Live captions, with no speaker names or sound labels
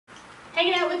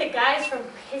Hanging out with the guys from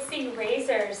Pissing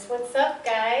Razors. What's up,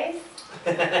 guys?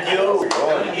 Yo,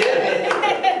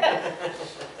 yeah.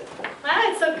 Wow,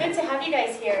 it's so good to have you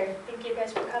guys here. Thank you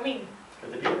guys for coming.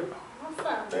 Good to be here.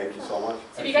 Awesome. Thank you so much.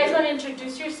 So if you guys want to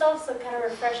introduce yourselves, so kind of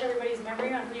refresh everybody's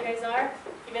memory on who you guys are,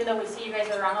 even though we see you guys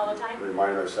around all the time.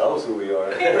 Remind ourselves who we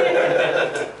are.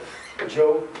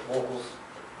 Joe, vocals.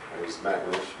 There's Matt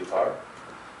Lynch, guitar.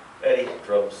 Eddie,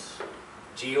 drums.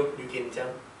 Gio, you can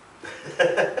tell.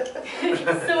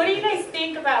 So what do you guys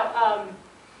think about,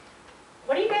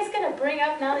 what are you guys going to bring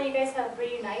up now that you guys have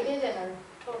reunited and are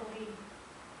totally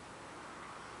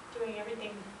doing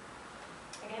everything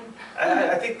again?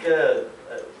 I think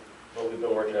what we've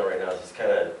been working on right now is just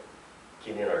kind of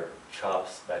getting our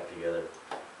chops back together.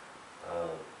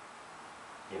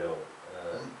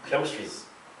 Chemistry's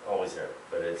always there,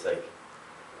 but it's like,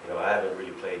 I haven't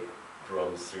really played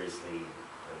drums seriously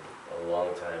in a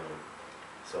long time.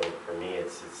 So for me,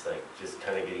 it's like just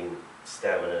kind of getting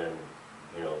stamina and,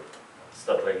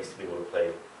 stuff that I used to be able to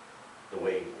play the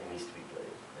way it needs to be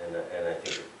played. And I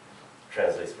think it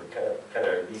translates for kind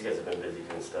of, these guys have been busy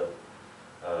doing stuff.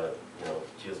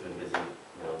 Gio's been busy,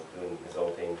 doing his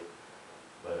own thing.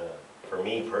 But for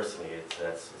me personally,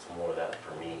 it's more of that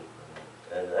for me.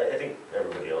 And I think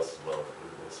everybody else as well,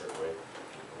 in a certain way.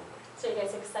 So you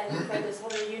guys excited for this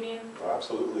whole reunion? Oh,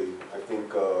 absolutely. I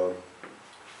think,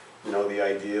 the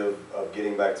idea of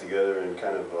getting back together and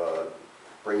kind of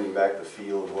bringing back the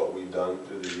feel of what we've done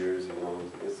through the years,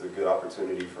 it's a good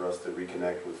opportunity for us to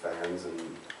reconnect with fans, and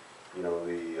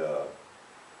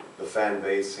the fan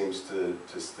base seems to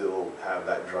still have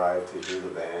that drive to hear the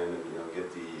band and get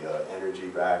the energy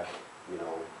back,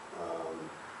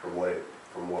 from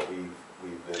what we've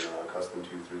been accustomed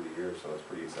to through the years. So it's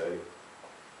pretty exciting.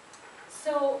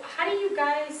 So how do you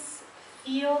guys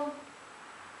feel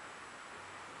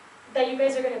that you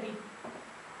guys are going to be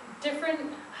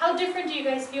different? How different do you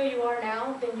guys feel you are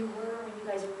now than you were when you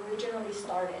guys originally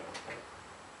started?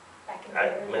 Back in the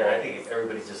early I 90s? think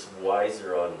everybody's just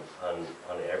wiser on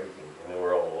everything.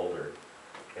 We're all older.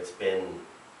 It's been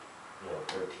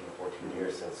 13, 14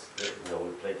 years since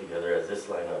we played together as this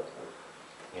lineup.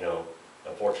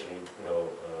 Unfortunately,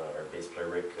 our bass player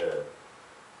Rick,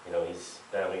 he's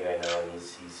a family guy now, and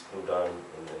he's moved on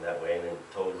in that way, and I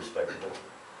totally respect him.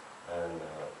 And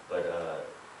but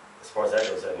as far as that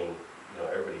goes,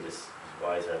 everybody just is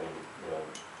wiser.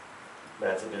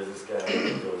 Matt's a business guy.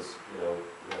 He goes,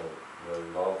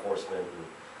 law enforcement,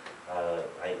 and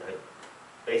I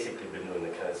basically been doing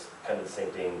the kind of the same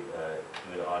thing,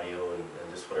 doing audio and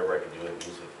just whatever I could do in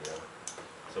music.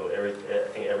 So I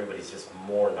think everybody's just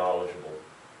more knowledgeable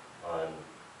on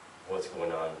what's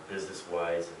going on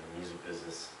business-wise in the music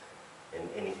business and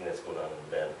anything that's going on in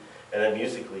the band. And then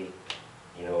musically,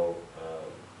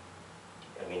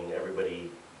 everybody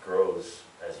grows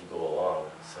as you go along.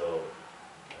 So,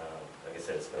 like I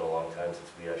said, it's been a long time since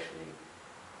we actually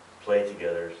played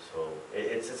together. So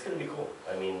it's going to be cool.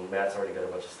 Matt's already got a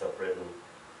bunch of stuff written.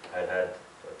 I've had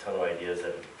a ton of ideas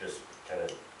that have just kind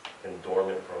of been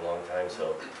dormant for a long time.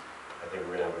 So I think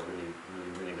we're going to have a really,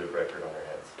 really, really good record on our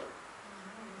hands.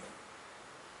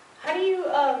 How do you,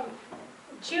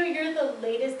 Gio, you're the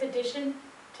latest addition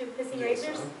to Pissing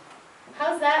Razors?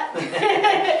 How's that?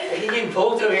 You getting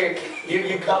pulled over here.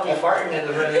 You caught me farting in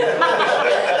the room.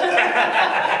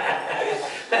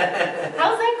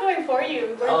 How's that going for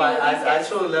you? I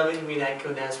totally love it. I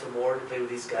couldn't ask for more to play with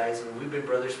these guys. We've been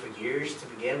brothers for years to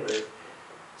begin with.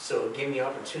 So giving the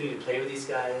opportunity to play with these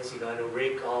guys, I know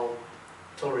Rick, all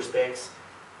total respects,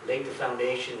 laid the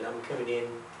foundation, and I'm coming in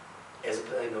as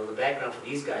the background for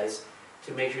these guys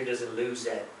to make sure it doesn't lose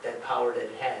that power that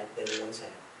it once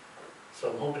had. So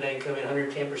I'm hoping I can come in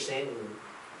 110% and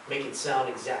make it sound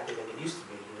exactly like it used to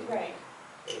be. Right.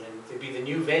 And to be the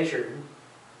new venture,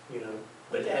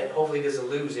 but that hopefully doesn't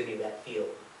lose any of that feel.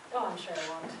 Oh, I'm sure it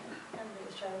won't.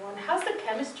 Everybody's sure it won't. How's the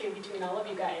chemistry between all of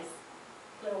you guys?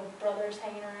 Little brothers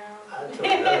hanging around? I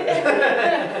totally love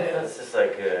it. It's just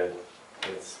like,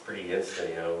 it's pretty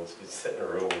instant, once we sit in a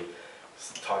room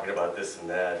just talking about this and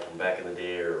that from back in the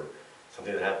day or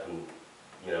something that happened,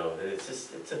 it's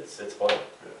just, it's fun.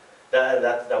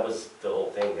 That was the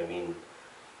whole thing.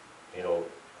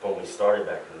 When we started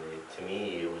back in the day, to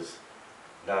me, it was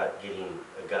not getting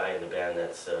a guy in the band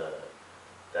that's,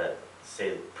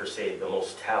 per se, the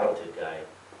most talented guy,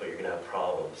 but you're going to have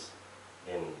problems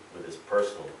with his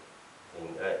personal.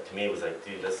 To me, it was like,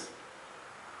 dude,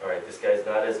 all right, this guy's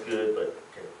not as good, but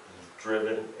he's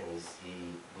driven, and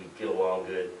we get along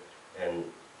good.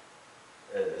 And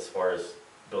as far as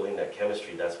building that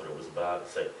chemistry, that's what it was about.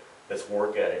 It's like, let's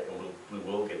work at it, and we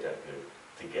will get that good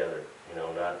together.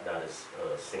 Not as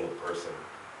a single person.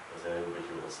 Because then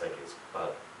like it's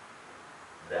about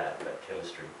that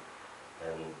chemistry.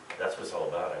 And that's what it's all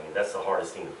about. I mean, that's the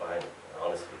hardest thing to find,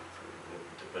 honestly.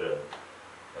 To put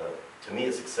to me,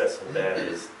 a successful band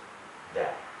is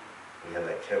that. We have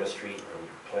that chemistry, and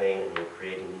you're playing, and you're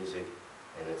creating music,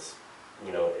 and it's,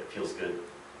 you know, it feels good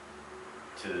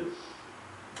to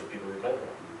the people you're playing with,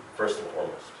 first and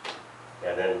foremost.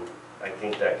 And then I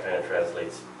think that kind of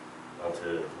translates onto,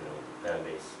 you know, fan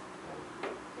base. Yeah.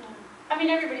 I mean,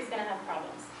 everybody's gonna have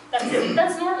problems.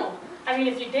 That's normal. I mean,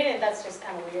 if you didn't, that's just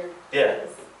kind of weird. Yeah.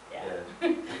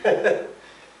 Yeah.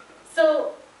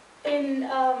 So, in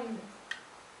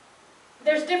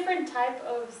there's different type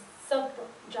of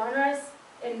sub-genres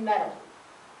in metal,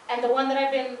 and the one that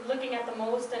I've been looking at the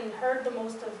most and heard the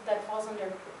most of that falls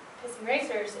under Pissing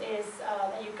Racers is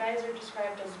that you guys are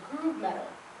described as groove metal.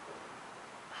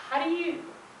 How do you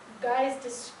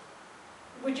guys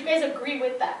would you guys agree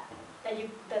with that?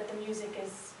 That the music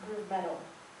is groove metal?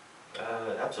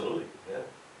 Absolutely, yeah.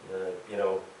 You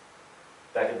know,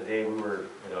 back in the day, we were,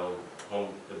 you know, when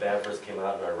the band first came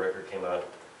out and our record came out,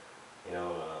 you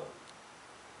know,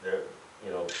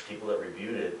 people that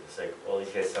reviewed it, it's like, well, these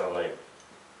guys sound like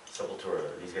Sepultura,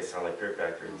 these guys sound like Fear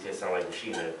Factory, these guys sound like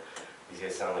Machine Head, these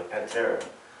guys sound like Pantera.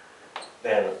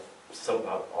 And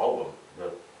all of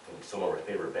them, some of our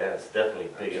favorite bands, definitely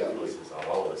big influences on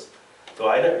all of us. So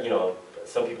I never, you know,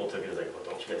 some people took it as like, well,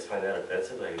 don't you guys find that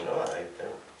offensive? Like, no,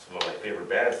 they're some of my favorite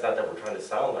bands. Not that we're trying to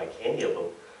sound like any of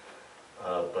them,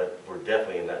 but we're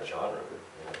definitely in that genre.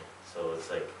 You know? So it's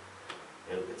like,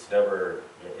 it's never,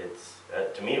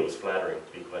 to me it was flattering,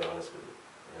 to be quite honest with you.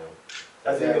 You know?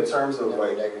 I think in terms of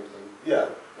like, yeah,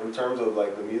 in terms of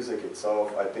like the music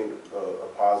itself, I think a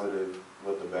positive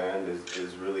with the band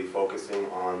is really focusing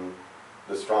on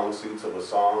the strong suits of a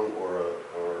song or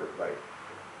like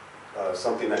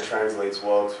something that translates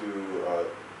well to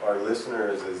our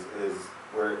listeners is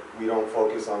where we don't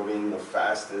focus on being the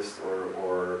fastest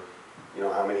or you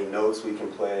know how many notes we can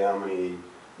play, how many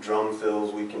drum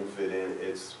fills we can fit in.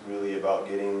 It's really about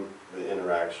getting the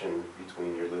interaction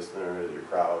between your listener, your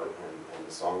crowd, and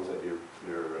the songs that you're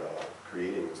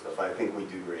creating and stuff. I think we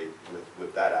do great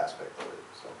with that aspect of it.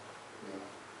 So yeah.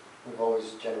 We've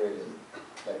always generated,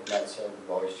 like Matt said, we've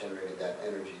always generated that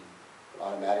energy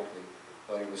automatically.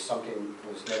 But it was something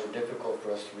that was never difficult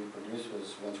for us to reproduce.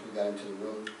 Was once we got into the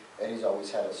room, Eddie's always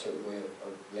had a certain way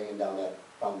of laying down that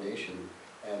foundation.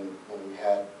 And when we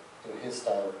had, you know, his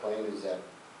style of playing is that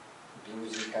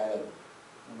bluesy kind of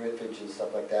riffage and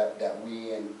stuff like that, that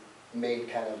we made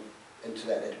kind of into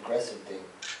that aggressive thing.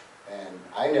 And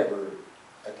I never,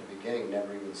 at the beginning,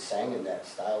 never even sang in that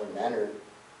style or manner,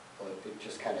 but it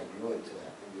just kind of grew into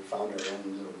that. And we found our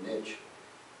own little niche.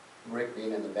 Rick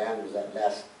being in the band was that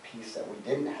last piece that we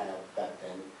didn't have back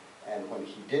then. And when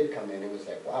he did come in, it was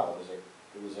like, wow,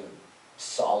 it was a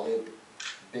solid,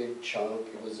 big chunk.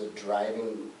 It was a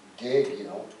driving gig, you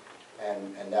know.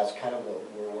 And that's kind of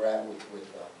where we're at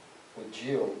with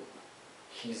Gio.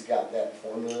 He's got that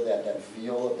formula, that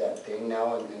feel of that thing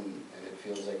now, and it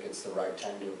feels like it's the right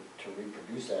time to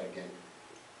reproduce that again.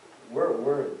 We're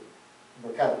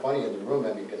kind of funny in the room,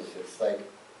 I mean, because it's like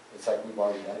we've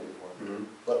already done it before,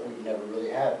 but we've never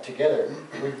really had together.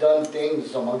 We've done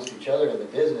things amongst each other in the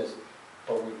business,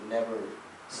 but we've never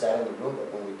sat in the room.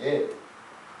 But when we did, it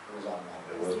was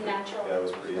automatic. It was natural. Yeah, it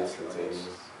was pretty instantaneous.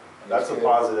 That's a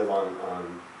positive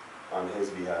on his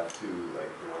behalf too,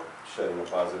 like, you know, shedding a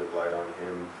positive light on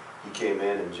him. He came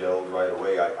in and gelled right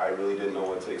away. I really didn't know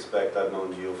what to expect. I've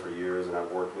known Gio for years and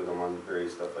I've worked with him on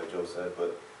various stuff like Joe said,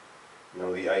 but you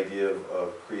know, the idea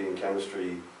of creating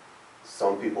chemistry,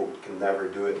 some people can never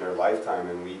do it in their lifetime,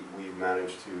 and we've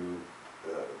managed to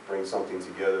bring something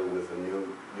together with a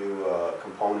new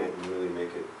component and really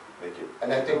make it.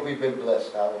 And I think we've been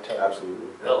blessed, I will tell you. Absolutely.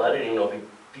 Hell, I didn't even know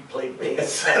he played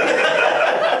bass. I'm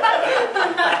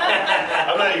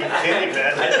not even kidding,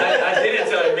 man. I did it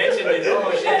until I mentioned it.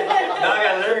 Oh shit, now I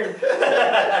gotta learn.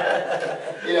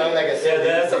 You know, like I said,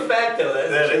 Yeah, that's a fact though,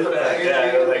 that's a true fact.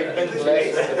 we've been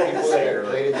blessed with the people that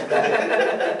have played in the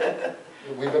band.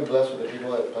 We've been blessed with the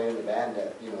people that play in the band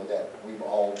that, you know, that we've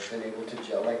all been able to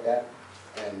gel like that,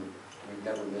 and we've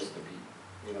never missed a beat.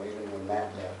 You know, even when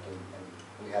Matt left and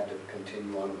we had to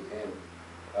continue on with him.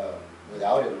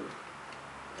 Without him,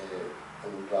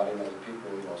 and we brought in other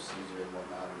people, you know, Caesar and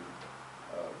whatnot, and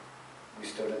we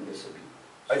still didn't miss a beat.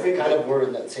 So I think kind of we're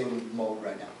in that same mode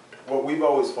right now. What we've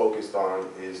always focused on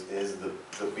is the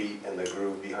beat and the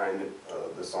groove behind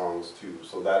the songs too.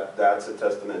 So that's a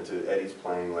testament to Eddie's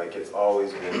playing. Like, it's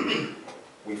always been,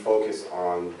 we focus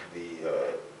on the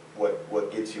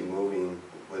what gets you moving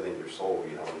within your soul,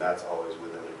 you know, and that's always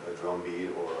within a drum beat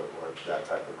or that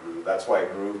type of groove. That's why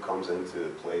groove comes into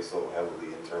play so heavily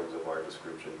in terms of our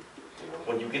description. You know?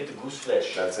 When you get the goose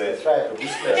flesh. That's it. That's right. The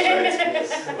goose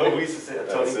flesh, right? What we used to say,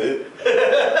 That's Tony. it.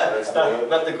 That's Not, it.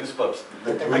 not the goosebumps.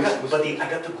 But the I got, goose- buddy, I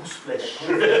got the goose flesh.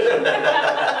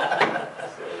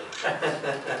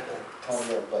 Tell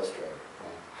me a bus driver.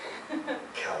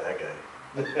 God, that guy.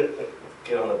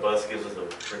 Get on the bus, gives us a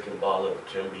freaking ball of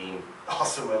Jim Beam.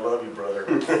 Awesome, I love you, brother.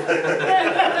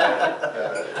 Yeah.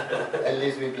 And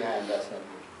leaves me behind, that's not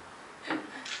me.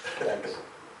 Thanks.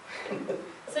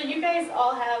 So you guys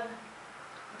all have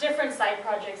different side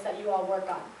projects that you all work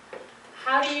on.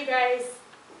 How do you guys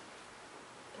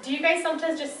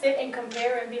sometimes just sit and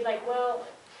compare and be like, well,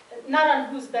 not on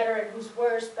who's better and who's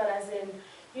worse, but as in,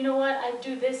 you know what, I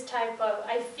do this type of,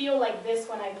 I feel like this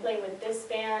when I play with this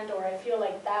band, or I feel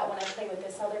like that when I play with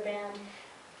this other band.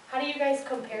 How do you guys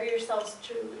compare yourselves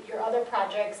to your other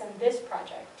projects and this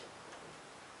project?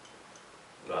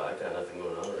 No, I got nothing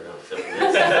going on right now except for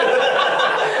this.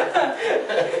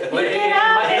 But Get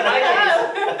out,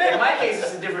 in my case,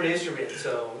 it's a different instrument,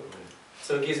 so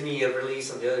it gives me a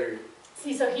release on the other.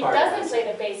 See, so he Part doesn't of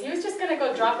play the bass. He was just gonna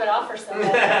go drop it off for somebody.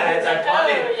 He's It's like, like, pawn oh,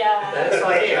 it. yeah. That's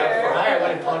why, hey, Sure. for hire, I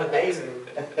went and pawned a bass and.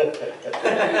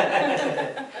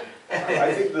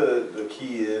 I think the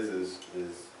key is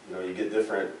you know, you get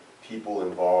different people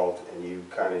involved and you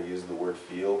kind of use the word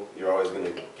feel. You're always going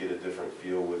to get a different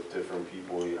feel with different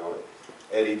people. You know,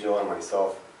 Eddie, Joe, and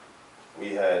myself,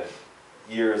 we had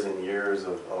years and years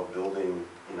of building,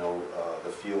 you know, the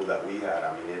feel that we had.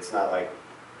 I mean, it's not like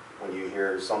when you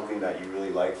hear something that you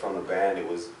really like from the band, it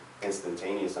was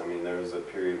instantaneous. I mean, there was a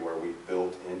period where we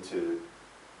built into,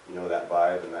 you know, that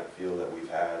vibe and that feel that we've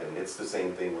had. And it's the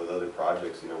same thing with other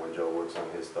projects. You know, when Joe works on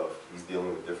his stuff, he's dealing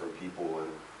with different people,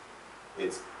 and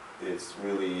it's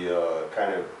really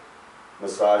kind of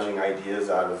massaging ideas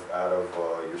out of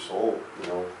your soul, you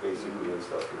know, basically, and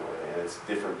stuff, you know, and it's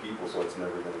different people, so it's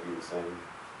never going to be the same.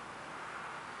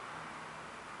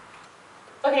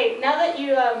 Okay, now that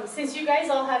you, since you guys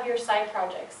all have your side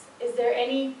projects, is there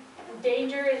any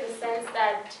danger in the sense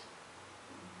that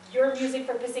your music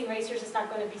for Pissing Racers is not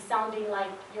going to be sounding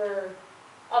like your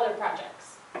other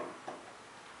projects?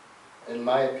 In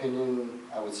my opinion,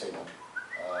 I would say no.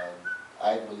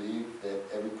 I believe that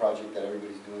every project that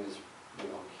everybody's doing is, you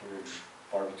know, here and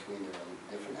far between. They're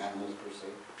different animals per se.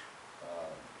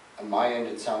 On my end,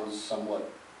 it sounds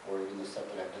somewhat, or even the stuff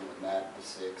that I've done with Matt, the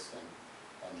Sixth,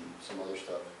 and some other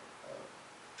stuff,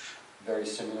 very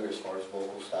similar as far as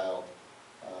vocal style.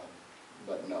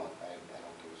 But no, I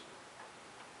don't think so.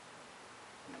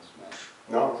 In this matter.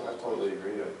 No, I totally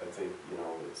agree. I think, you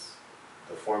know, it's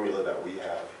the formula that we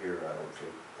have here. I don't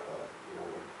think, you know,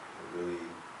 would really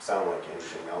sound like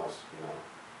anything else, you know.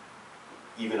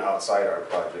 Even outside our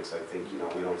projects, I think, you know,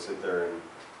 we don't sit there and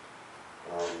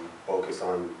focus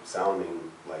on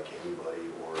sounding like anybody,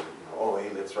 or, you know, oh,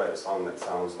 hey, let's write a song that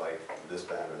sounds like this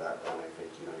band or that band. I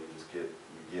think, you know, you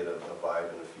get a vibe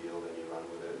and a feel, and you run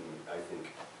with it. And I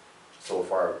think so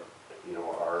far, you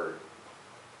know,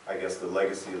 I guess the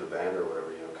legacy of the band or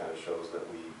whatever, you know, kind of shows that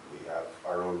we have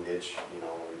our own niche, you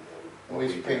know, and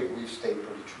We've stayed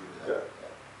pretty true to that.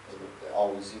 Yeah.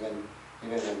 Always, even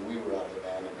when we were out of the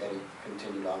band and Eddie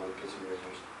continued on with Pissing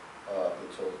Racers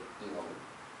until, you know,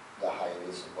 the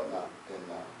hiatus and whatnot, then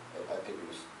I think it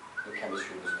was, the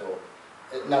chemistry was still,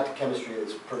 not the chemistry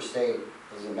it's per se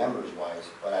as the members wise,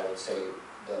 but I would say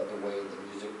the way the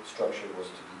music structure was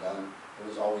to be done, it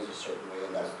was always a certain way,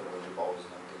 and that's the way we've always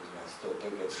done things, and I still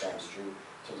think it stands true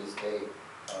to this day.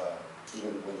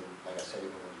 Even when, like I said,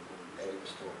 even when Eddie was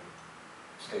still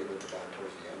stayed with the band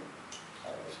towards the end, I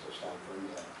still stand firm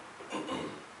to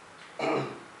that.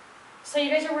 So you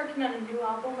guys are working on a new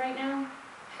album right now?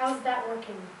 How's that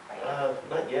working right now?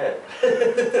 Not yet.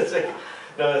 It's like,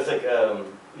 no, it's like,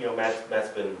 you know, Matt's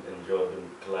been, and Joe have been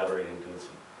collaborating, doing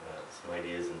some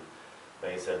ideas, and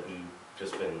like I said, we've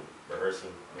just been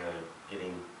rehearsing,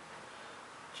 getting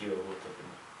Gio hooked up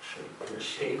in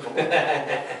shape.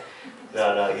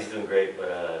 No, he's doing great,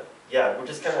 but yeah, we're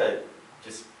just kind of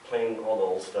just playing all the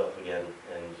old stuff again,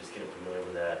 and just getting familiar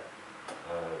with that,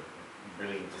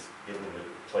 really just getting into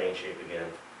playing shape again,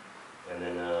 and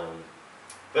then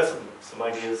got some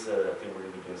ideas. I think we're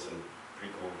going to be doing some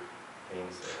pretty cool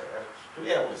things.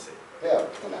 Yeah, we'll see. Yeah,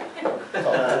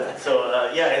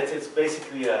 So yeah, it's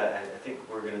basically, I think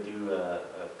we're going to do a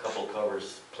couple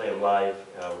covers, play them live,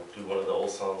 do one of the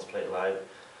old songs, play it live.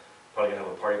 Probably going to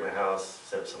have a party at my house,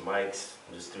 set up some mics,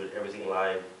 and just do everything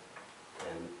live.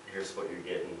 And here's what you're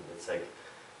getting. It's like,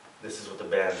 this is what the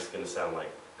band is going to sound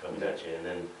like coming at you. And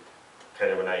then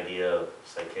kind of an idea of,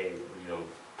 it's like, hey, you know,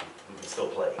 we can still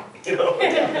play, you know?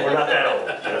 We're not that old,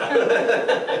 you know?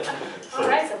 All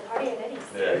right, so party at Eddie's.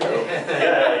 Yeah,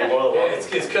 yeah, you're more than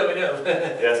welcome. It's coming up.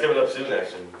 Yeah, it's coming up soon,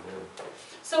 actually. Yeah.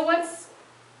 So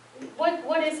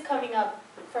what is coming up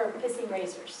for Pissing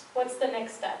Razors? What's the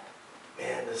next step?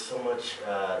 Man, there's so much,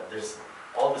 there's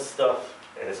all this stuff,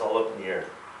 and it's all up in the air.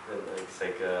 And it's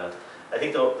like, I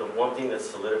think the one thing that's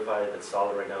solidified, that's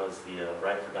solid right now is the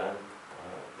Ride for Dime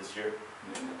this year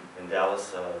in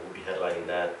Dallas. We'll be headlining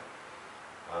that,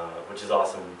 which is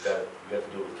awesome. We got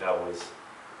to do it with Cowboys.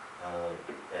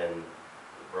 And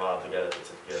Rob, the guy that puts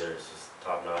it together, is just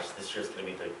top notch. This year's going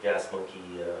to be the Gas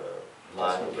Monkey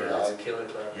live. Yeah, it's a killer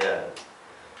club. Yeah.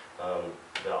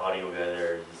 The audio guy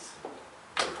there, he's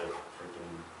like a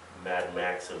freaking Mad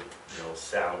Max of, you know,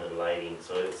 sound and lighting.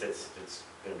 So it's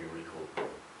going to be really cool.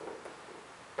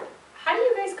 How do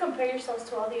you guys compare yourselves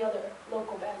to all the other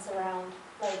local bands around,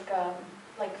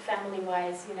 like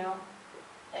family-wise, you know?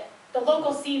 The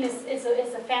local scene is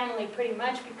a family pretty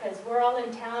much because we're all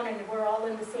in town and we're all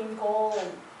in the same goal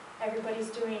and everybody's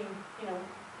doing, you know,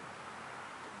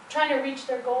 trying to reach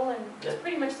their goal and it's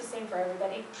pretty much the same for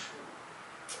everybody.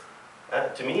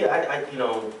 To me, you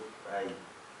know,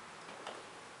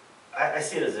 I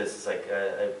see it as this. It's like,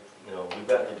 you know, we've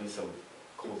got to do some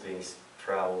cool things,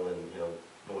 travel and, you know,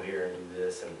 go here and do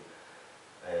this. And,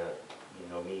 you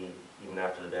know, me, even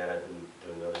after the band, I've been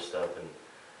doing other stuff. And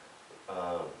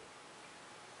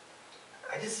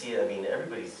I just see it, I mean,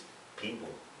 everybody's people,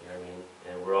 you know what I mean?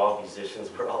 And we're all musicians,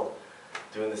 we're all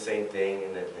doing the same thing.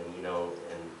 And you know,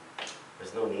 and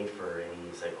there's no need for any,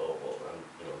 it's like, oh, well, I'm,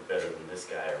 you know, better than this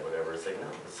guy or whatever. It's like, no,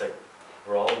 it's like,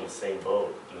 we're all in the same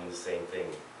boat, doing the same thing.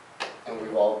 And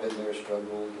we've all been there,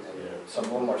 struggled, and Yeah. some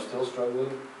of them are still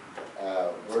struggling.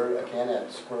 We're, again,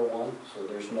 at square one, so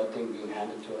there's nothing being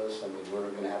handed to us. I mean, we're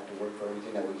gonna have to work for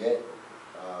everything that we get.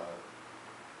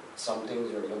 Some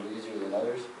things are a little easier than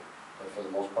others, but for the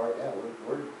most part, yeah,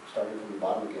 we're starting from the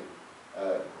bottom again.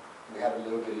 We have it a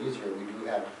little bit easier. We do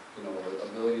have, you know, the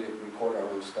ability to record our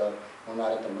own stuff. We're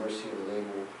not at the mercy of the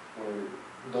label.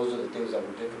 Those are the things that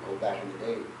were difficult back in the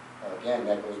day. Again,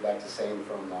 that goes back to saying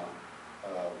from,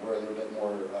 we're a little bit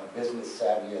more business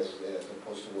savvy as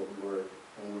opposed to what we were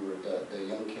when we were the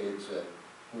young kids.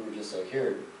 We were just like,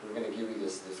 here, we're going to give you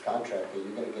this contract, and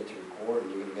you're going to get to record,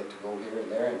 and you're going to get to go here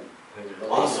and there. And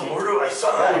Awesome, where do I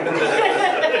sign? It was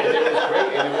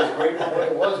great, and it was great for what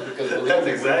it was, because That's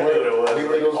exactly what it was. we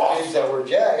were those kids that were,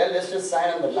 yeah, let's just sign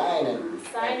on the line. And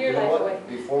Sign and your you know life what? away.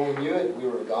 Before we knew it, we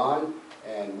were gone,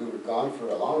 and we were gone for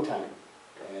a long time.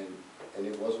 And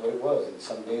it was what it was. And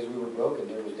some days we were broke, and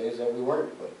there was days that we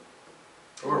weren't. But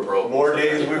We were broke. More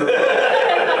days we were.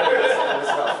 Let's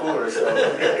not fool ourselves.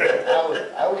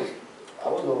 I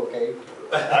was okay.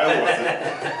 I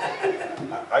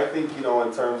wasn't. I think, you know,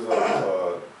 in terms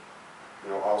of, you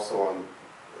know, also on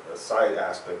a side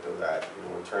aspect of that, you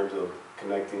know, in terms of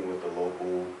connecting with the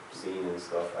local scene and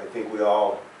stuff, I think we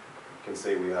all can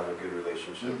say we have a good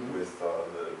relationship with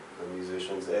the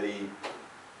musicians. Eddie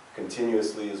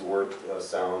continuously has worked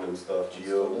sound and stuff.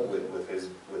 Gio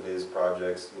with his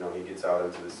projects, you know, he gets out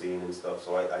into the scene and stuff.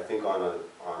 So I think on an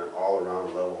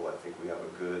all-around level, I think we have a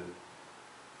good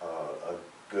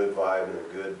vibe and a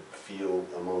good feel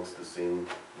amongst the scene.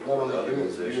 Not with only other you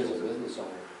as a musicians. business owner.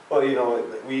 Well, you know,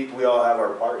 we all have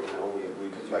our part, you know,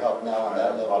 Because you help now on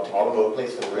that level to give I'll them a book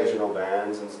place to play. original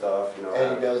bands and stuff, you know.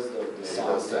 Eddie does the Eddie sound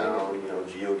does thing. sound, you know,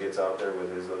 Gio gets out there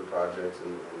with his other projects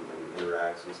and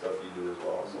interacts and stuff, you do as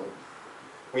well, so.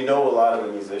 We know a lot of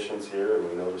the musicians here and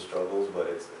we know the struggles, but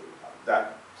it's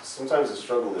that, sometimes the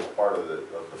struggle is part of the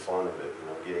fun of it, you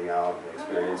know, getting out and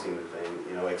experiencing the thing,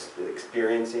 you know,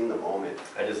 experiencing the moment.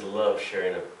 I just love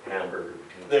sharing a hamburger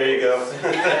between There you go.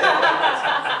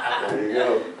 There you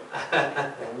go.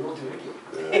 And we will do it again.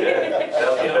 Yeah, that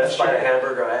was the best bite of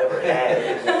hamburger I ever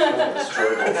had. The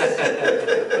struggles.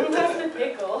 Who has the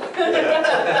pickle?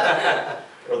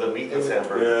 Or the meatless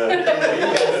hamburger. Yeah. He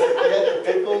had the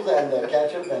pickles and the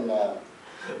ketchup and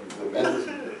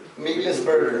meatless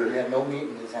burger. He had no meat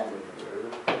in his hamburger.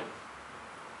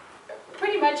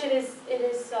 Pretty much it is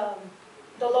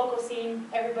the local scene,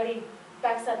 everybody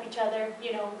backs up each other,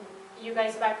 you know, you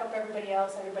guys back up everybody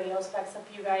else backs up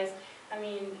you guys. I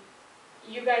mean,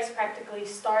 you guys practically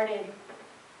started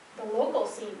the local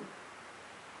scene.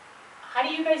 How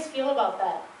do you guys feel about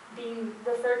that? Being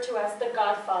referred to as the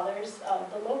godfathers of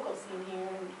the local scene here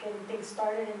and getting things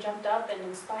started and jumped up and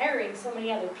inspiring so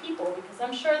many other people, because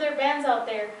I'm sure there are bands out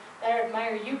there that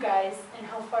admire you guys and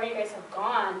how far you guys have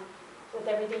gone with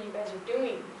everything you guys are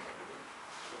doing.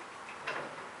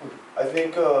 I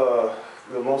think the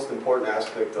most important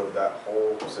aspect of that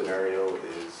whole scenario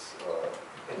is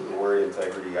the word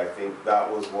integrity, I think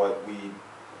that was what we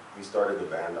started the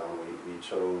band on. We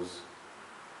chose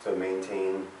to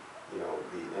maintain, you know,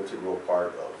 the integral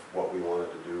part of what we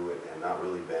wanted to do and not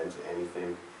really bend to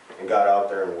anything, and got out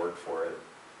there and worked for it.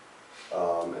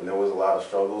 And there was a lot of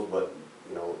struggles, but,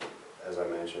 you know, as I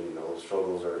mentioned, you know, those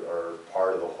struggles are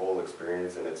part of the whole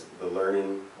experience, and it's the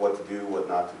learning what to do, what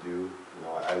not to do. You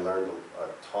know, I learned a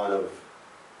ton of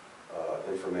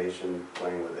information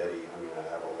playing with Eddie. I mean, I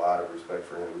have a lot of respect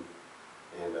for him,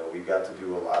 and we got to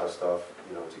do a lot of stuff,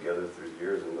 you know, together through the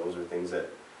years, and those are things that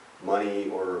money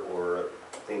or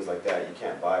things like that, you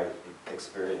can't buy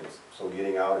experience. So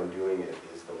getting out and doing it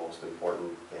is the most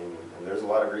important thing, and there's a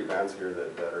lot of great bands here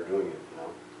that are doing it, you know.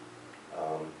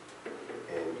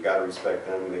 And you gotta respect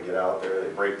them. They get out there,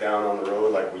 they break down on the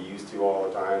road like we used to all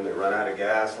the time, they run out of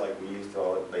gas like we used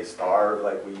to, they starve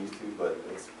like we used to, but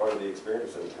it's part of the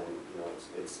experience, and you know,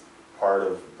 it's part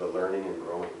of the learning and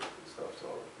growing and stuff, so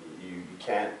you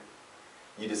can't,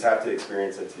 you just have to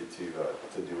experience it to do it, you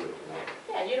know.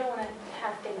 Yeah, you don't want to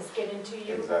have things given to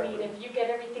you. Exactly. I mean, if you get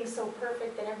everything so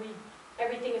perfect and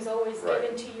everything is always Right.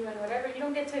 given to you and whatever, you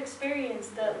don't get to experience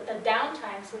the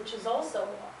downtimes, which is also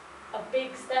a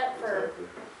big step for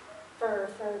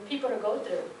people to go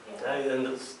through. You know? And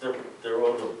there were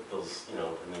all those, you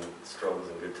know, I mean, struggles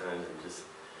and good times, and just,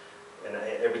 and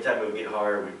every time it would get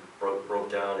hard, we broke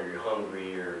down, or you're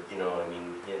hungry, or, you know, I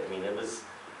mean, yeah, I mean, it was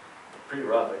pretty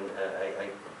rough, and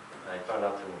I found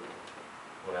out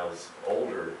when I was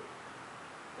older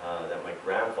that my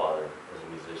grandfather was a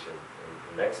musician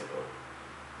in Mexico,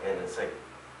 and it's like,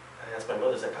 I asked my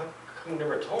mother, it's like, how come you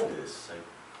never told me this? It's like,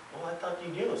 well, I thought you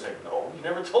knew. It's like, no, you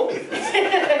never told me this.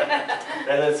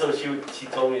 And then so she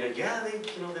told me that, yeah, they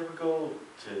would go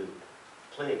to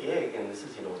play a gig, and this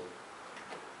is, you know,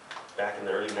 back in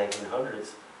the early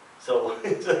 1900s. So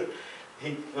it's like,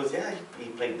 he goes, yeah, he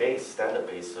played bass, stand-up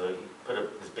bass. So he put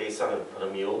his bass on a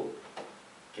mule,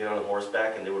 get on a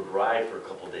horseback, and they would ride for a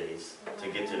couple days to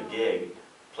get to a gig,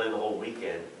 play the whole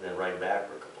weekend, and then ride back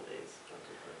for a couple days.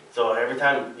 So every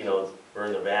time, you know, we're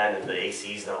in the van and the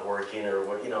AC's not working, or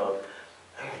what, you know,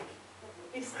 I'm like,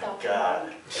 my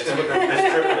God, this trip would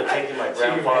have taken my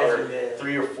grandfather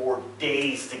 3 or 4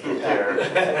 days to get there.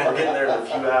 We're getting there in a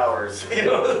few hours, you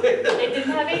know. They didn't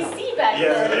have AC back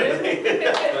then.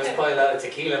 There was probably a lot of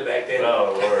tequila back then.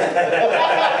 Oh, Lord. That's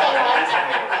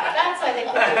why they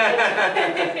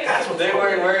couldn't get That's what They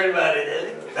weren't worried about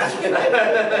it. That's what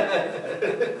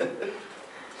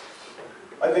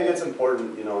I think it's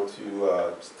important, you know,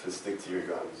 to stick to your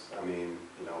guns. I mean,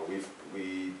 you know,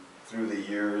 we through the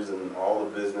years and all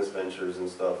the business ventures and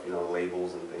stuff, you know,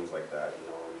 labels and things like that, you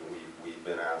know, we've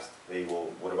been asked, hey,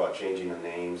 well, what about changing the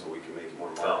name so we can make it more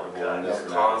marketable? Oh, God, and this that's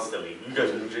and that. constantly. You guys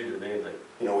are changing the name, like,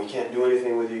 You know, we can't do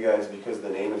anything with you guys because of the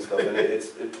name and stuff. And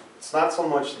it's not so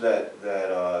much that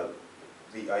the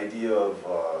idea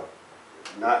of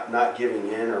not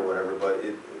giving in or whatever, but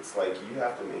it's like you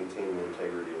have to maintain the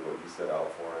integrity of what you set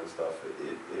out for and stuff.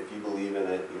 If you believe in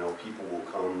it, you know, people will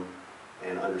come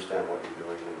and understand what you're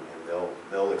doing, and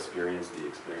they'll experience the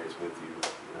experience with you.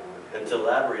 You know, and to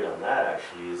elaborate on that,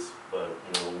 actually, is, but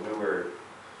you know, when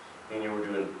me and you were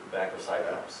doing back of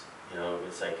Cyclops, you know,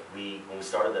 it's like when we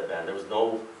started that band, there was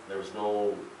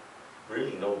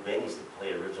really no venues to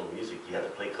play original music. You had to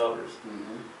play covers,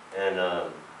 and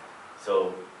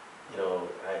so, you know,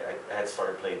 I had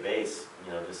started playing bass,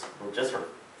 you know, just for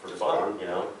fun, you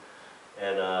know,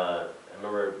 and I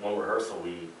remember one rehearsal,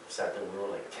 we sat there, we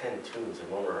wrote like 10 tunes in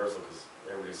one rehearsal, because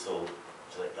everybody's so,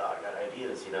 it's like, oh, I got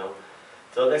ideas, you know.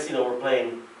 So next thing you know, we're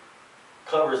playing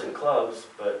covers in clubs,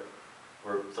 but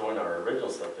we're throwing our original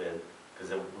stuff in,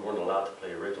 because we weren't allowed to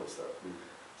play original stuff.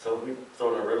 So we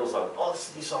throw an original song, oh, this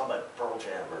is a new song by Pearl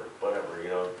Jam, or whatever, you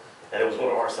know. And it was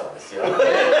one of our songs, you know. Remember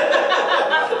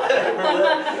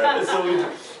that? And so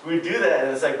we do that,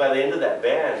 and it's like by the end of that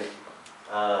band,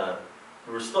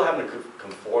 we were still having to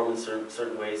conform in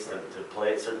certain ways to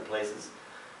play at certain places.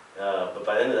 But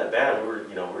by the end of that band, we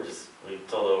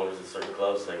told the owners of certain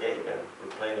clubs, like, hey man,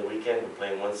 we're playing the weekend, we're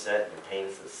playing one set, and we're paying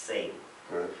us the same.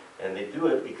 Right. And they do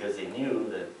it because they knew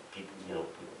that people, you know,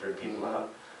 bring people out.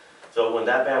 So when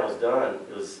that band was done,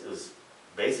 it was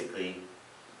basically,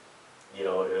 you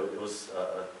know, it was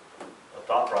a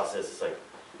thought process. It's like,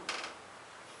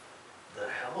 the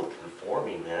hell with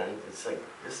conforming, man. It's like,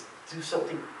 just do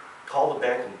something, call the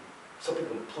band something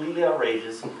completely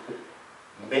outrageous,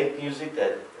 make music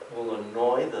that will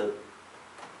annoy the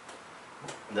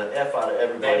the F out of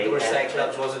everybody. Backdoor and-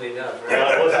 Cyclops wasn't enough, No,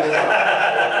 right? it wasn't enough.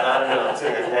 Not enough.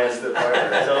 Take it one step farther.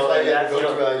 That's So why you had that's, to you go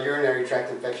know, through a urinary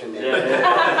tract infection. yeah,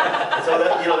 yeah. So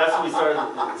that, you know, that's when we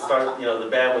started, you know, the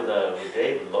band with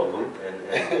Dave, local,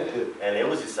 and it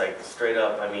was just like straight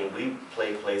up. I mean, we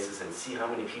played places and see how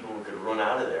many people we could run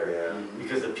out of there. Yeah.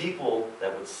 Because the people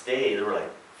that would stay, they were like,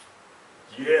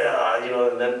 yeah, you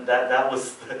know, and then that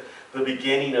was the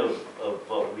beginning of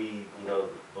what we, you know,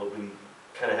 what we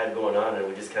kind of had going on, and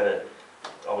we just kind of,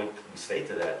 we stayed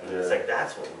to that. And it's Yeah. like,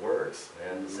 that's what works,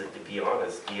 man. It's like, to be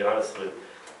honest with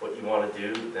what you want to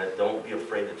do, that don't be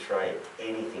afraid to try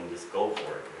anything, just go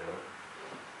for it,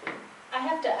 you know? I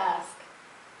have to ask,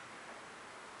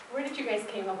 where did you guys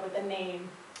came up with the name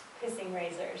Pissing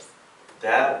Razors?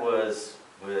 That was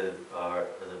with the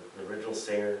original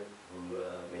singer, who,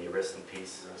 may he rest in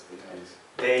peace, Rest in peace.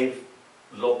 Dave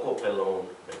Loco Pelon,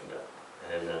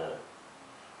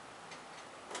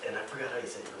 and I forgot how he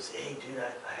said it. He goes, hey dude,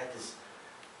 I had this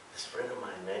friend of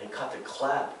mine, man, he caught the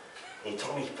KLAQ, and he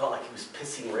told me he felt like he was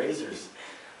pissing razors.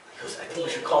 He goes, I think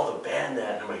we should call the band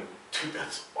that. And I'm like, dude,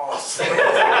 that's awesome.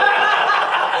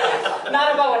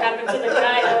 Not about what happened to the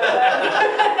guy.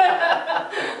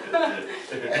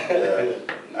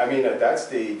 I mean, at that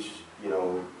stage, you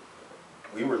know,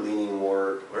 we were leaning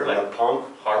more We're on like the punk.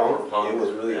 hardcore punk. It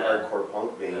was really Yeah. hardcore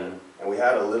punk vein, Yeah. and we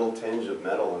had a little tinge of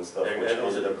metal and stuff, which It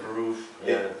was ended a up. groove.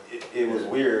 Yeah. It was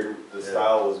weird. The Yeah.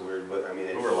 style was weird, but I mean,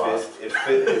 We were lost. it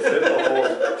fit the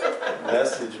whole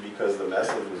message, because the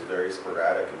message was very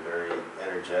sporadic and very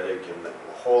energetic, and the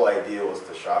whole idea was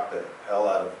to shock the hell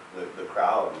out of the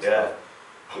crowd and Yeah. stuff.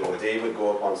 You know, Dave would go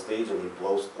up on stage and he'd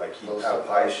blow, like he'd Blow have stuff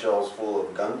pie up. shells full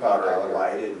of gunpowder and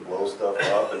light it and blow stuff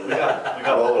up and We got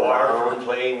roll barred around. from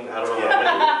playing, I don't know how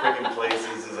many freaking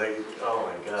places. It's like, oh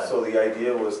my god. So the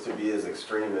idea was to be as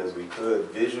extreme as we could,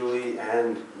 visually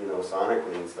and, you know,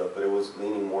 sonically and stuff, but it was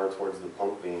leaning more towards the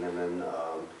punk vein. And then,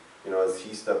 you know, as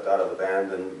he stepped out of the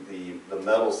band, then the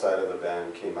metal side of the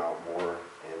band came out more.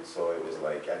 And so it was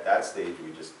like, at that stage,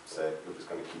 we just said, we're just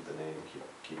gonna keep the name,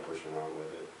 keep pushing on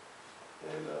with it.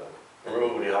 And,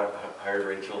 Remember when we hired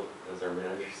Rachel as our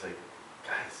manager? She's like,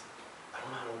 guys, I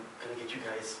don't know how I'm gonna get you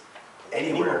guys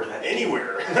anywhere.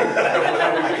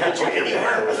 I got you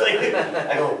anywhere. I was like,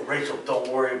 I go, Rachel, don't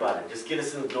worry about it. Just get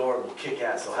us in the door and we'll kick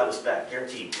ass. They'll have us back,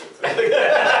 guaranteed.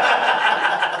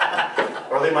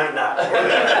 Or they might not.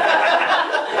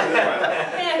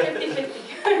 Yeah,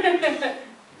 50-50.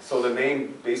 So the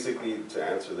name, basically, to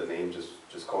answer the name,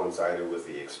 just coincided with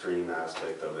the extreme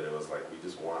aspect of it. It was like we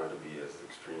just wanted to be as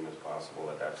extreme as possible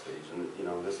at that stage. And you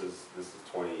know, this is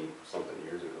 20-something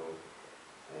years ago,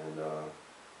 and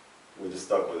we just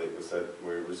stuck with it. We said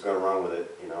we're just gonna run with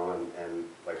it, you know. And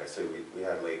like I said, we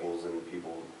had labels and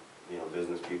people, you know,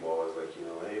 business people always like, you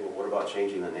know, hey, well, what about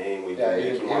changing the name? We Yeah, can make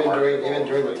even you more marketable.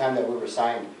 during the Like, time that we were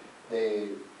signed, the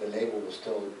label was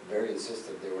still very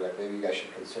insistent. They were like, maybe you guys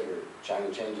should consider trying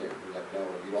to change it. We're like, no,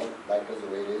 we don't like it the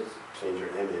way it is. change your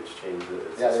image, change it.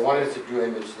 It's Yeah, they just- wanted us to do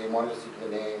image, they wanted us to do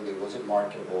the name, it wasn't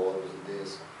marketable, it wasn't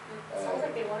this. Sounds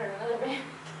like they wanted another band.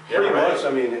 Pretty right. much.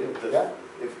 I mean, Yeah.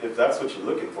 if that's what you're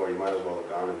looking for, you might as well have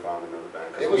gone and found another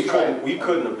band. 'Cause It was we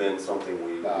couldn't have been something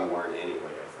we No. weren't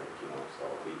anyway, I think, you know. So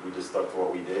we just stuck to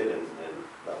what we did, and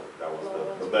that was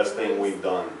the best thing we've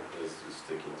done, is just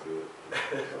sticking to it.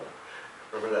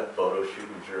 So, Remember that photo shoot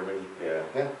in Germany? yeah.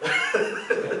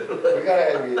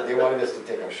 They wanted us to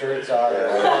take our shirts off.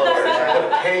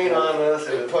 Put paint on us.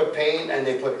 They put paint and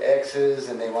they put X's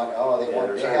and they Yeah, they're they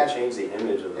trying to had, change the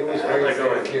image of the it was band. very, Like very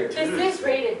going- clear. This is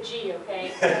rated G,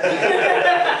 okay?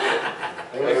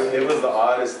 It was the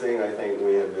oddest thing I think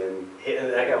we had been.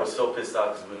 And that guy was so pissed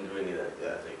off because we didn't do any of that.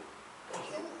 Yeah.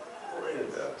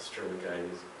 Like, this German guy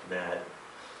was mad.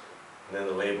 And then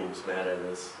the label was mad at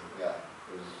us. Yeah,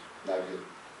 it was not good.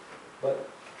 But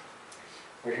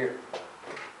we're here.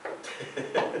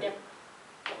 Yep.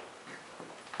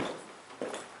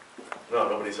 No,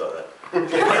 nobody saw that.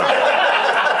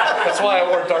 That's why I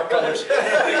wore dark colors. Not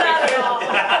at all.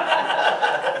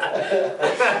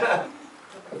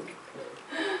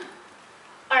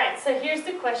 All right, so here's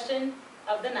the question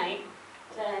of the night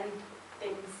to end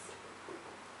things.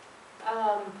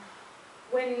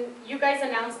 When you guys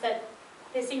announced that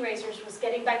Pissing Razors was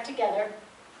getting back together,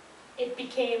 it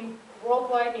became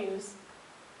worldwide news.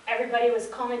 Everybody was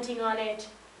commenting on it.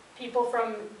 People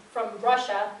from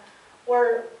Russia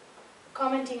were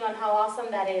commenting on how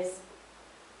awesome that is.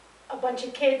 A bunch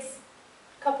of kids,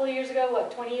 a couple of years ago,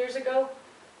 20 years ago,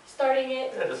 starting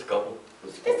it. Yeah, just a couple.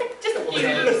 Just a few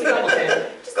years ago.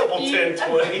 Just a Couple few, 10,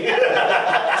 20. 10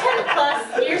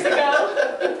 plus years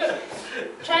ago.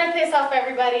 Trying to piss off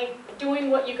everybody,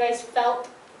 doing what you guys felt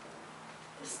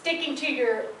sticking to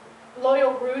your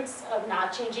loyal roots of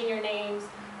not changing your names,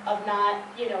 of not,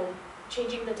 you know,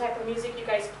 changing the type of music you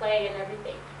guys play and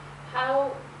everything.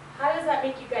 How does that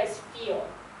make you guys feel?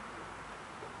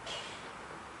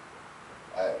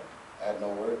 I had no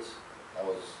words.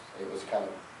 It was kind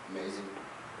of amazing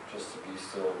just to be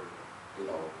still, you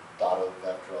know, thought of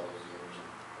after all those years.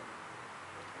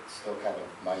 It's still kind of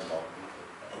mind-boggling,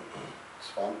 but it's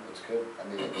fun, it's good. I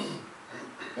mean, it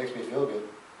makes me feel good,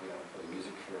 you know, for the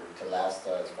music to last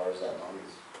as far as that long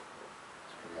is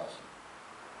pretty awesome.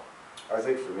 I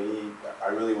think for me, I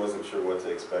really wasn't sure what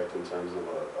to expect in terms of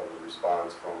a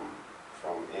response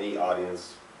from any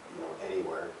audience, you know,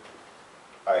 anywhere.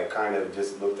 I kind of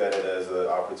just looked at it as an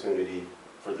opportunity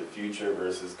for the future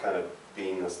versus kind of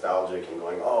being nostalgic and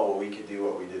going, oh, well, we could do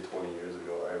what we did 20 years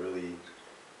ago. I really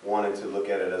wanted to look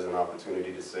at it as an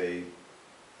opportunity to say,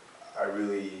 I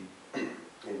really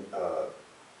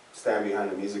stand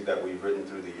behind the music that we've written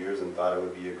through the years and thought it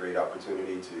would be a great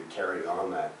opportunity to carry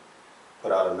on that.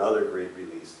 Put out another great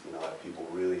release, you know, that people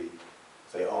really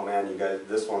say, oh man, you guys,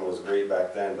 this one was great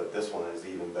back then, but this one is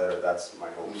even better. That's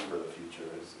my hopes for the future,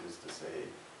 is to say,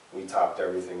 we topped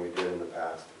everything we did in the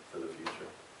past for the future.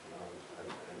 You know,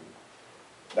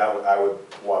 and that I would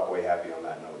walk away happy on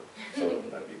that note, so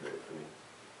that'd be great for me.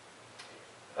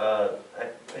 I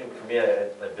think for me,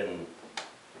 I've been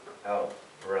out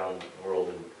around the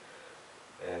world,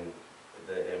 and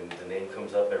the name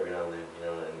comes up every now and then, you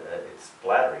know, and it's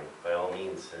flattering by all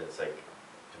means. It's like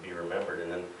to be remembered, and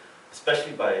then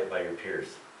especially by your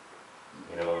peers.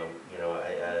 You know,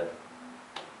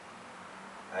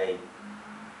 I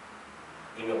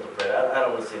emailed the friend. I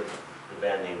don't want to say the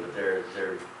band name, but they're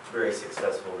very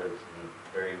successful. They're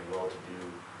very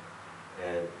well-to-do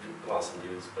and awesome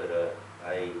dudes. But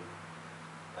I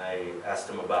asked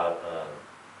them about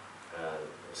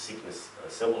seeking a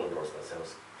symbol endorsement. I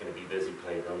was going to be busy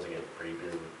playing drums again, pretty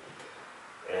busy.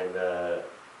 And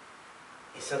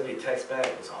he sends me a text back.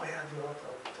 He goes, "Oh yeah, dude,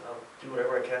 I'll do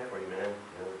whatever I can for you, man."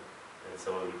 You know? And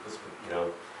so he was, you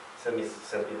know, sent me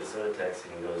this other text,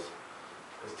 and he goes,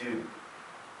 "Dude,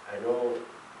 I know,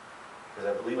 because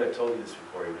I believe I told you this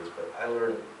before." He goes, "But I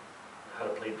learned how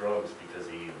to play drums because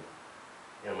of you."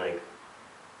 And I'm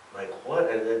like what?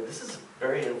 And this is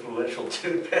very influential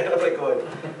too, man. I'm like going,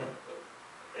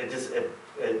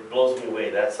 it blows me away.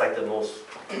 That's like the most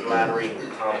flattering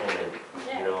compliment,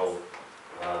 you know,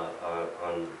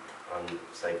 on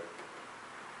it's like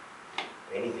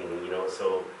anything, you know.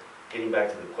 So getting back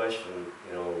to the question,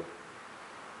 you know,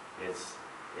 it's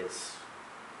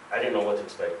I didn't know what to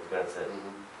expect, as Matt said.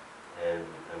 And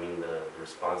I mean, the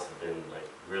response has been like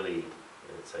really,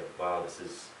 it's like, wow, this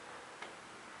is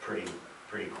pretty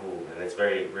cool, and it's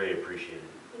very, very appreciated.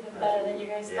 Even better than you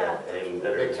guys thought. Yeah, even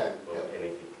better Big time, than yeah.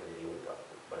 anything we thought,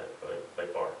 by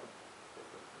far.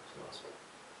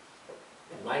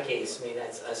 In my case, I mean,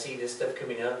 I see this stuff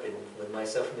coming up, and with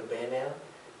myself in the band now,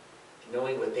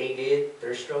 knowing what they did,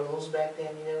 their struggles back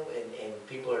then, you know, and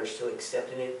people are still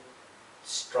accepting it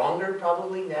stronger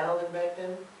probably now than back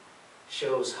then,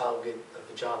 shows how good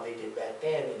of a job they did back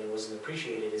then, and it wasn't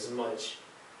appreciated as much.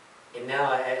 And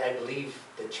now I believe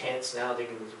the chance now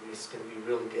is going to be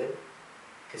really good,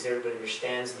 because everybody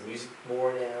understands the music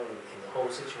more now and the whole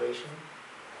situation.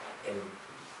 And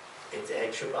it's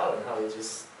extra out and how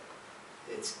it's,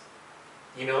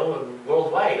 you know,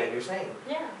 worldwide, like you're saying.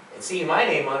 Yeah. And seeing my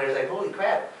name on it is like, holy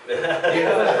crap. You know?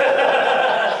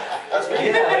 But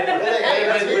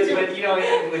you know,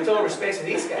 with all respect to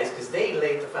these guys, because they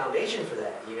laid the foundation for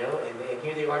that, you know, and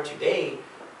here they are today,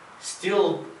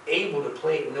 still able to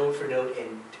play it note for note,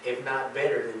 and if not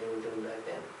better than they were doing back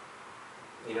then.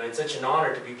 You know, it's such an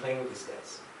honor to be playing with these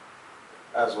guys.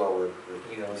 As well with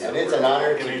You know, And it's an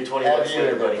honor Give to you 20 have bucks you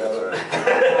later, in buddy. there.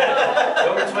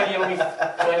 Over 20, only 20.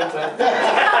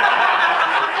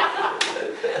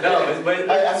 No, but I'm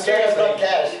sorry, I've seriously. got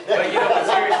cash. But you know, but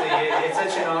seriously, it's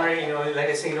such an honor, you know, like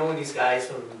I say, knowing these guys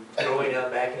from growing up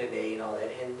back in the day and all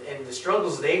that, and the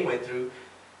struggles they went through.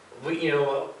 You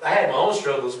know, I had my own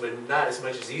struggles, but not as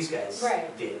much as these guys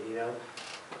did, you know.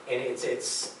 And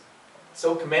it's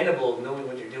so commendable knowing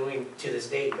what you're doing to this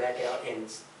day, back out and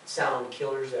sound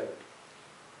killers ever.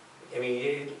 I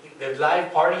mean, the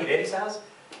live party at Eddie's house,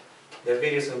 the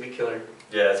video's gonna be killer.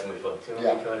 Yeah, it's gonna be fun. It's gonna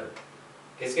be killer.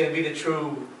 It's gonna be the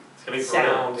true It's gonna be for real.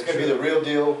 sound. It's gonna be the real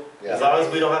deal. As long as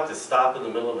we don't have to stop in the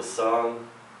middle of a song,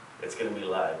 it's gonna be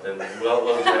live. Then well,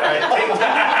 all right, take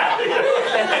that.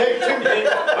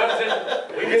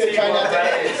 We can see Try more not to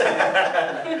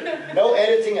practice. No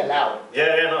editing allowed.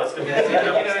 Yeah, no, it's gonna be. You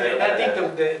know, and I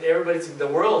think the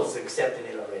world's accepting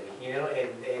it already, you know, and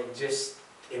just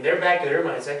in their back of their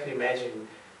minds, I can imagine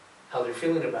how they're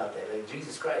feeling about that. Like,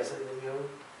 Jesus Christ, you know,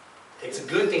 it's a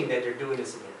good thing that they're doing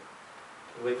this again.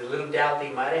 With the little doubt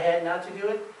they might have had not to do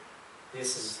it,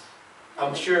 this is,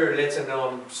 I'm sure, lets them know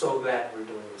I'm so glad we're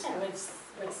doing this. Yeah,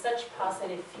 with such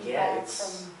positive Yeah, feedback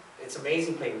it's, from, it's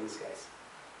amazing playing with these guys.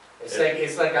 Yeah.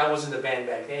 It's like I was in the band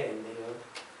back then, and, you know,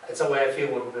 that's the way I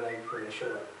feel when we're in a show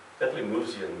up. Definitely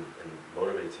moves you and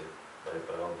motivates you, by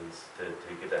all means, to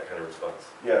get that kind of response.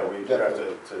 Yeah, we have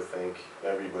Definitely. to thank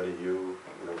everybody, you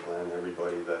know, Glenn,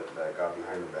 everybody that got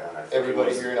behind the band. I think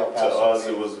Everybody it was, here in El to Paso. us,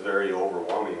 it was very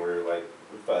overwhelming. We were like,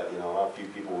 we thought, you know, a few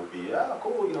people would be, yeah,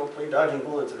 cool, you know, play dodging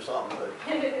bullets or something, but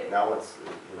now it's,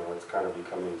 you know, it's kind of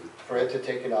becoming. For it to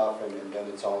take it off and done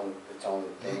its own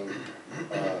thing,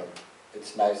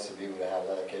 it's nice to be able to have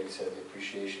that, like Eddie said, the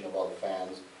appreciation of all the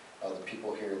fans, the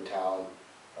people here in town,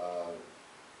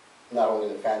 not only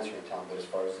the fans here in town, but as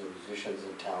far as the musicians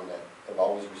in town that have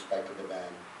always respected the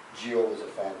band. Gio was a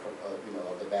fan from, you know,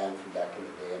 of the band from back in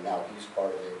the day, and now he's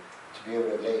part of it. To be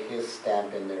able to lay his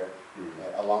stamp in there,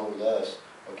 along with us,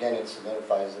 again, it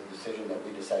solidifies the decision that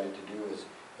we decided to do.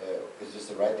 Is this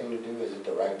the right thing to do? Is it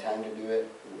the right time to do it?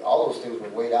 All those things were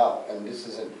weighed out, and this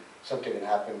isn't something that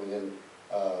happened within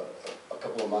a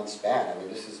couple of months span. I mean,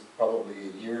 this is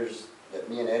probably years that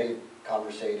me and Eddie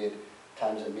conversated,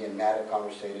 times that me and Matt have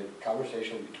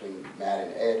conversation between Matt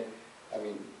and Ed. I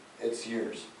mean, it's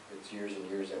years and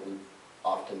years that we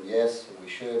often, yes, we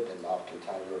should, and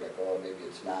oftentimes we're like, oh, maybe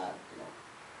it's not, you know.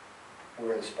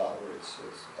 We're in a spot where I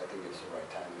think it's the right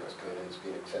time, and it's good, and it's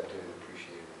being accepted and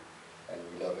appreciated, and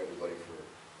we love everybody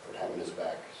for having us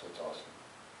back, so it's awesome.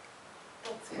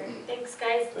 that's great. Thanks,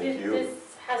 guys. Thank you.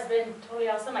 This has been totally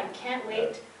awesome. I can't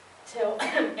wait till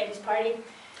Eddie's party.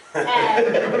 And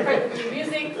for the new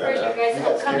music, for you guys' You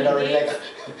got upcoming scared already, dates.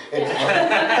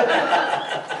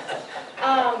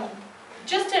 like,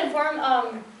 Just to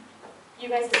inform you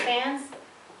guys as fans,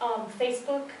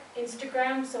 Facebook,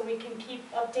 Instagram, so we can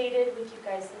keep updated with you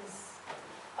guys'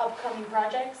 upcoming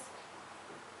projects.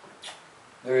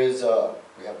 There is,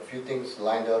 we have a few things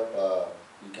lined up.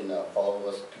 You can follow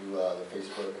us through the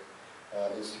Facebook,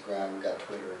 Instagram, we got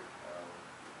Twitter.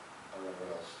 I don't know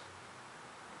what else.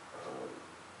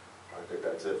 I think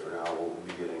that's it for now. We'll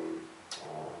be getting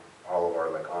all of our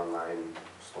like online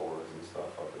stores and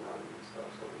stuff up and running and stuff.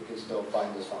 So You can still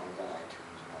find the songs on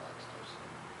iTunes and all that stuff.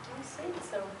 I see.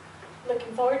 So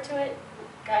looking forward to it.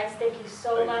 Guys, thank you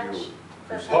so Thank much. you.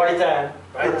 for Appreciate Party time.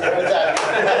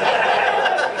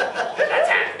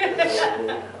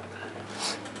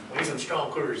 We need some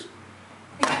strong coolers.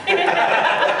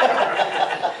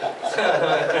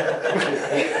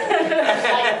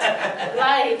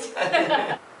 Light.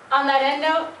 On that end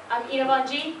note, I'm Yta von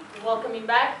G, welcoming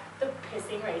back the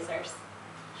Pissing Racers.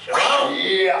 Shalom.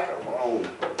 Yeah. Come on.